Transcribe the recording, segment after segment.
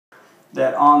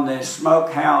that on the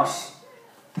Smokehouse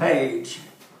page,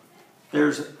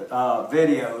 there's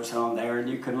videos on there, and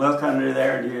you can look under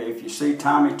there, and if you see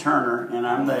Tommy Turner, and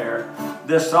I'm there,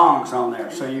 this song's on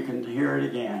there, so you can hear it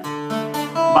again,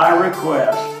 by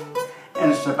request.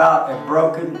 And it's about a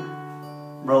broken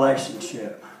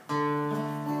relationship.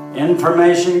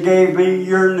 Information gave me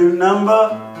your new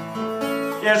number.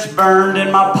 It's burned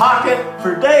in my pocket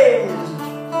for days.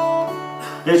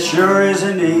 It sure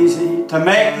isn't easy to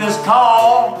make this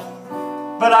call,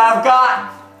 but I've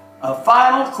got a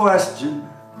final question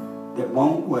that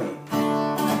won't wait.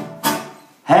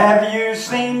 Have you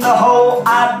seen the hole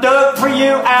I dug for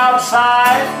you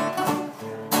outside?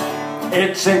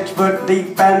 It's 6 foot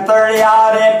deep and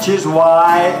 30-odd inches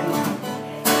wide.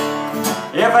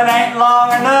 If it ain't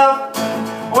long enough,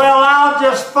 well, I'll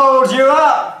just fold you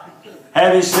up.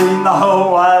 Have you seen the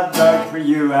hole I dug for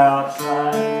you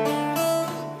outside?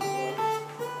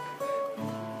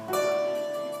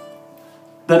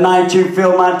 The night you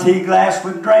filled my tea glass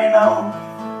with Drano,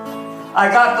 I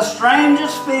got the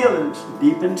strangest feelings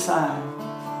deep inside.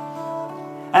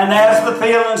 And as the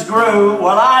feelings grew,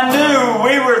 well, I knew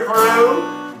we were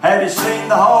through. Have you seen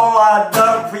the hole I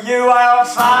dug for you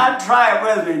outside? Try it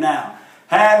with me now.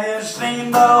 Have you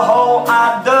seen the hole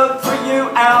I dug for you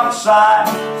outside?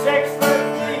 6 foot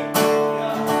deep,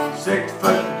 6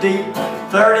 foot deep,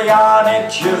 30-odd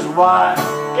inches wide.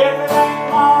 If it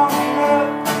ain't long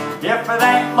enough, if it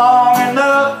ain't long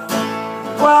enough,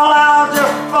 well, I'll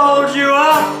just fold you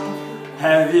up.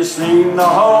 Have you seen the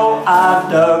hole I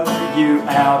dug for you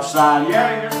outside?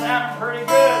 Yeah, you're sounding pretty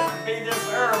good to be this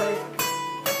early.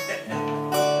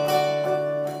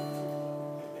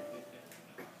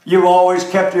 You always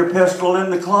kept your pistol in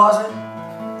the closet,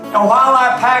 and while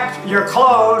I packed your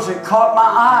clothes, it caught my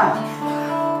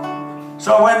eye.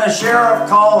 So when the sheriff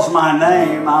calls my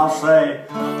name, I'll say,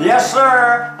 yes,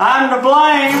 sir, I'm to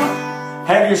blame.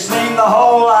 Have you seen the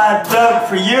hole I dug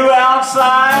for you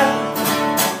outside?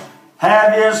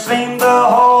 Have you seen the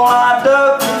hole I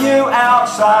dug for you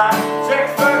outside?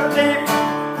 6 foot deep,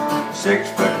 6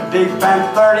 foot deep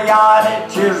and 30-odd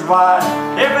inches wide.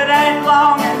 If it ain't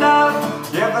long enough,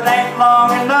 if it ain't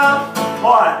long enough,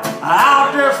 what?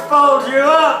 I'll just fold you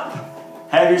up.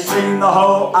 Have you seen the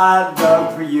hole I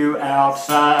dug for you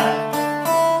outside?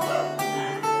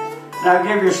 Now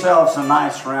give yourselves a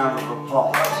nice round of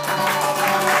applause.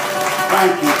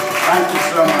 Thank you. Thank you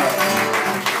so much.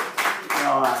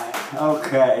 All right.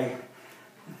 Okay.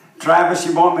 Travis,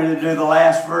 you want me to do the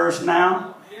last verse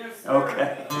now? Yes, sir.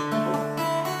 Okay.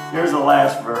 Here's the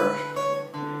last verse.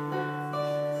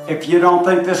 If you don't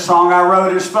think this song I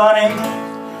wrote is funny,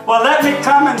 well, let me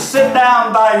come and sit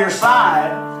down by your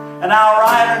side, and I'll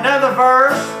write another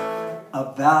verse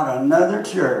about another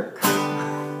jerk.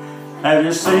 Have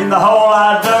you seen the hole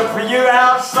I dug for you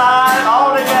outside?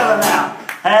 All together now.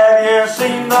 Have you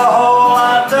seen the hole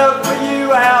I dug for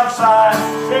you outside?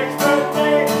 6 foot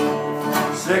deep,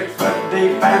 6 foot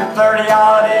deep and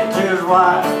 30-odd inches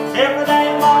wide. If it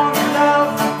ain't long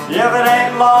enough, if it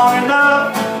ain't long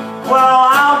enough, well,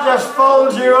 I'll just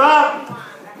fold you up.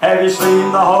 Have you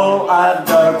seen the hole I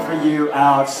dug for you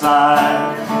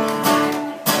outside?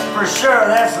 For sure,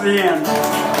 that's the end.